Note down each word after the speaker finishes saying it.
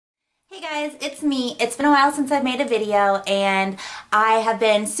Hey guys, it's me. It's been a while since I've made a video and I have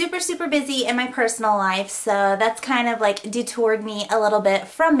been super busy in my personal life, so that's kind of like detoured me a little bit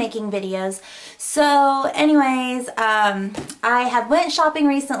from making videos. So anyways, I have went shopping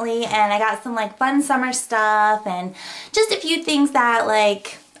recently and I got some like fun summer stuff and just a few things that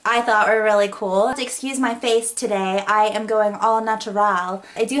like I thought were really cool. To excuse my face today, I am going all natural.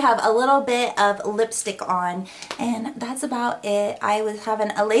 I do have a little bit of lipstick on and that's about it. I was having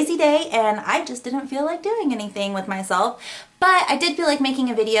a lazy day and I just didn't feel like doing anything with myself, but I did feel like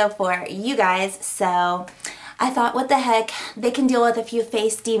making a video for you guys, so I thought, what the heck, they can deal with a few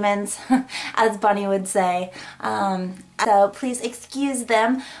face demons, as Bunny would say. So please excuse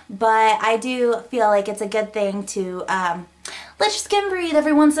them, but I do feel like it's a good thing to let your skin breathe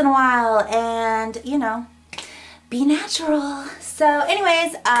every once in a while and, you know, be natural. So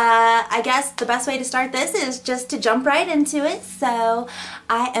anyways, I guess the best way to start this is just to jump right into it. So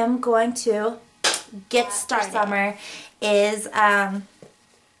I am going to get started. Summer is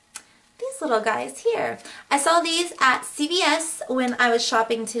these little guys here. I saw these at CVS when I was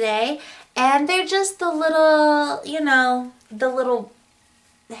shopping today, and they're just the little, you know, the little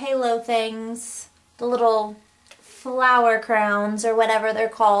halo things, the little flower crowns or whatever they're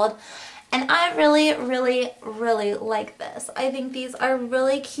called. And I really like this. I think these are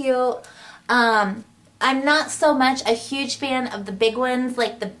really cute. I'm not so much a huge fan of the big ones,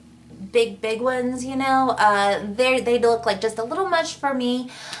 like the big ones, you know. They look like just a little much for me.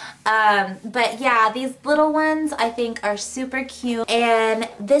 But yeah, these little ones I think are super cute. And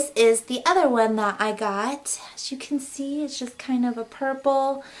this is the other one that I got. As you can see, it's just kind of a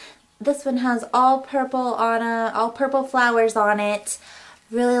purple. This one has all purple on all purple flowers on it.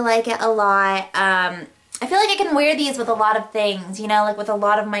 Really like it a lot. I feel like I can wear these with a lot of things, you know, like with a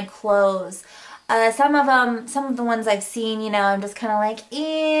lot of my clothes. Some of the ones I've seen, you know, I'm just kind of like,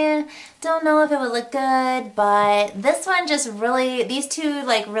 don't know if it would look good, but this one just really, these two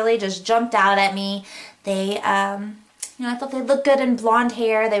like really just jumped out at me. They, you know, I thought they'd look good in blonde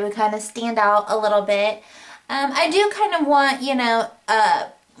hair. They would kind of stand out a little bit. I do kind of want, you know,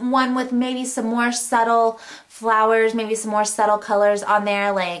 one with maybe some more subtle flowers, maybe some more subtle colors on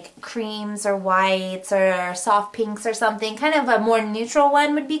there, like creams or whites or soft pinks or something. Kind of a more neutral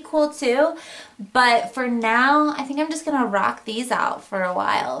one would be cool too. But for now, I think I'm just gonna rock these out for a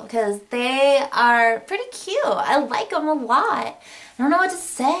while because they are pretty cute. I like them a lot. I don't know what to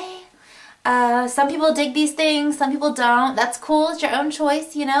say. Some people dig these things, some people don't. That's cool, it's your own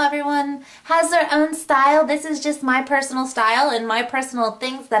choice, you know, everyone has their own style. This is just my personal style and my personal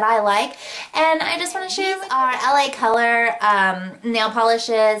things that I like. And I just want to show you our LA Color nail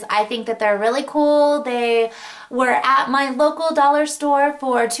polishes. I think that they're really cool. They were at my local dollar store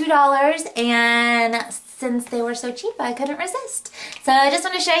for $2 and since they were so cheap, I couldn't resist. So I just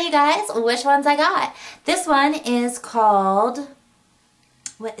want to show you guys which ones I got. This one is called...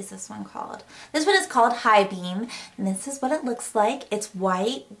 what is this one called? This one is called High Beam, and this is what it looks like. It's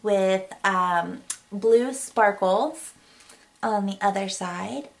white with blue sparkles on the other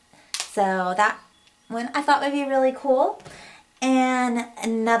side. So that one I thought would be really cool. And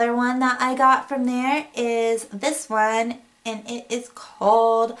another one that I got from there is this one, and it is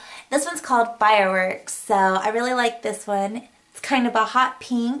called, this one's called Fireworks. So I really like this one. It's kind of a hot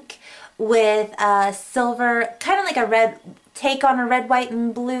pink with silver, kind of like a red, take on a red, white,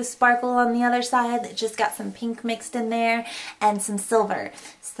 and blue sparkle on the other side. It just got some pink mixed in there and some silver.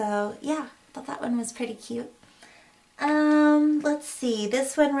 So yeah, I thought that one was pretty cute. Let's see,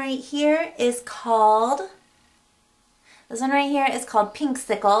 this one right here is called,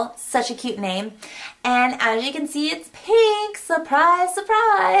 Pinksicle. Such a cute name. And as you can see, it's pink. Surprise,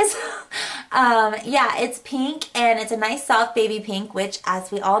 surprise. Yeah, it's pink and it's a nice soft baby pink, which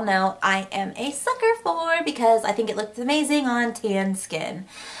as we all know, I am a sucker for because I think it looks amazing on tan skin.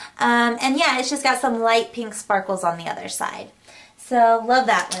 And yeah, it's just got some light pink sparkles on the other side. So love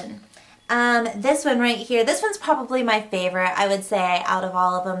that one. This one right here, this one's probably my favorite, I would say, out of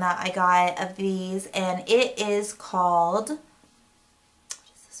all of them that I got of these, and it is called, what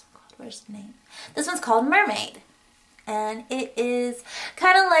is this one called? Where's the name? This one's called Mermaid, and it is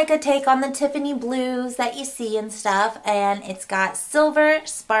kind of like a take on the Tiffany blues that you see and stuff, and it's got silver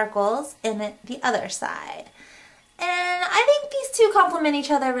sparkles in it, the other side. And I think these two complement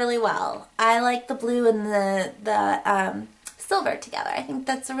each other really well. I like the blue and the silver together. I think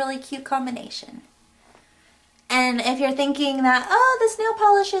that's a really cute combination. And if you're thinking that, oh, this nail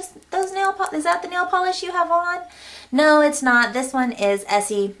polish is, is that the nail polish you have on? No, it's not. This one is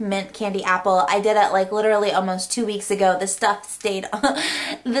Essie Mint Candy Apple. I did it like literally almost 2 weeks ago. This stuff stayed on,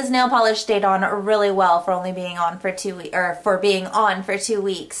 this nail polish stayed on really well for only being on for 2 weeks, or for being on for 2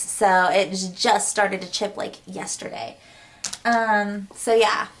 weeks. So it just started to chip like yesterday. So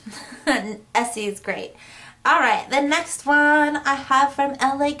yeah, Essie is great. Alright, the next one I have from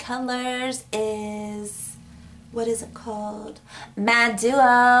LA Colors is, what is it called? Mad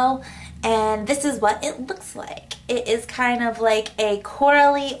Duo. And this is what it looks like. It is kind of like a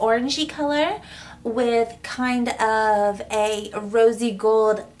corally orangey color with kind of a rosy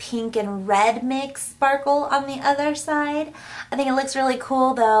gold, pink, and red mix sparkle on the other side. I think it looks really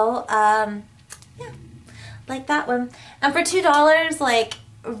cool though. Yeah, like that one. And for $2, like,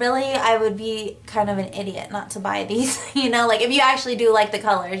 really, I would be kind of an idiot not to buy these. You know, like if you actually do like the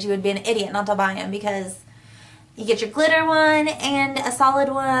colors, you would be an idiot not to buy them because you get your glitter one and a solid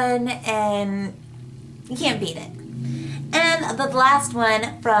one and you can't beat it. And the last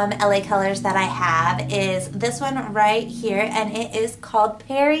one from LA Colors that I have is this one right here, and it is called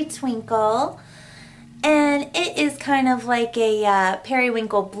Periwinkle. And it is kind of like a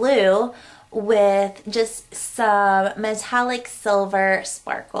periwinkle blue with just some metallic silver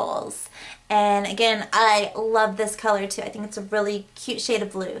sparkles. And again, I love this color too. I think it's a really cute shade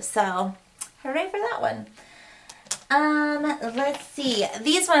of blue. So hooray for that one. Let's see.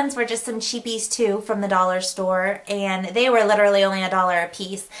 These ones were just some cheapies too from the dollar store, and they were literally only $1 a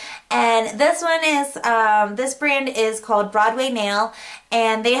piece. And this one is, this brand is called Broadway Nail,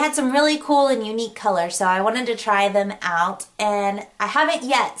 and they had some really cool and unique colors, so I wanted to try them out, and I haven't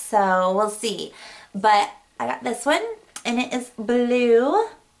yet, so we'll see. But I got this one, and it is blue.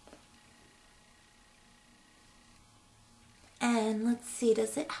 And let's see,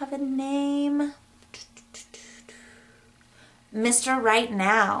 does it have a name? Mr. Right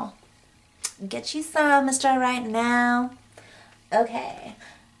Now. Get you some, Mr. Right Now. Okay,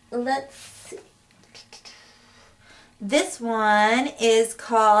 let's see. This one is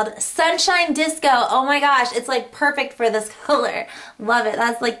called Sunshine Disco. Oh my gosh, it's like perfect for this color. Love it.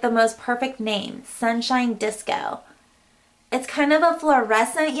 That's like the most perfect name. Sunshine Disco. It's kind of a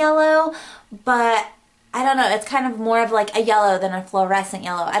fluorescent yellow, but I don't know. It's kind of more of like a yellow than a fluorescent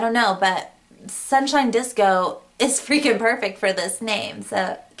yellow. I don't know, but Sunshine Disco is freaking perfect for this name,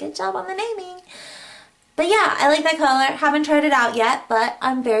 so good job on the naming. But yeah, I like that color. Haven't tried it out yet, but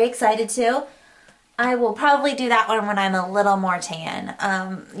I'm very excited to. I will probably do that one when I'm a little more tan.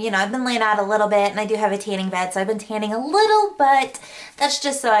 You know, I've been laying out a little bit, and I do have a tanning bed, so I've been tanning a little, but that's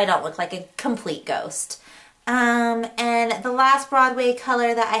just so I don't look like a complete ghost. And the last Broadway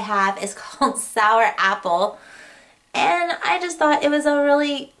color that I have is called Sour Apple, and I just thought it was a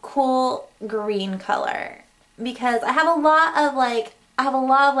really cool green color. Because I have a lot of like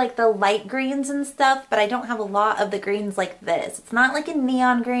the light greens and stuff, but I don't have a lot of the greens like this. It's not like a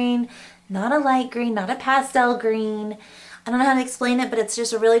neon green, not a light green, not a pastel green. I don't know how to explain it, but it's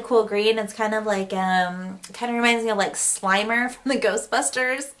just a really cool green. It's kind of like, kind of reminds me of like Slimer from the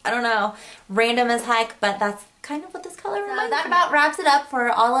Ghostbusters. I don't know, random as heck, but that's kind of what this color reminds me. That about wraps it up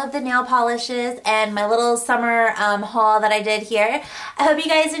for all of the nail polishes and my little summer haul that I did here. I hope you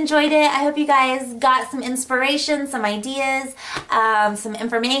guys enjoyed it. I hope you guys got some inspiration, some ideas, some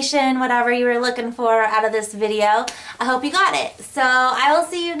information, whatever you were looking for out of this video. I hope you got it. So I will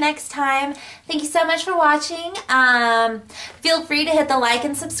see you next time. Thank you so much for watching. Feel free to hit the like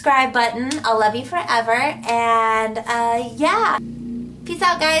and subscribe button. I'll love you forever. And yeah, peace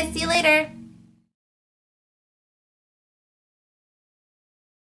out guys. See you later.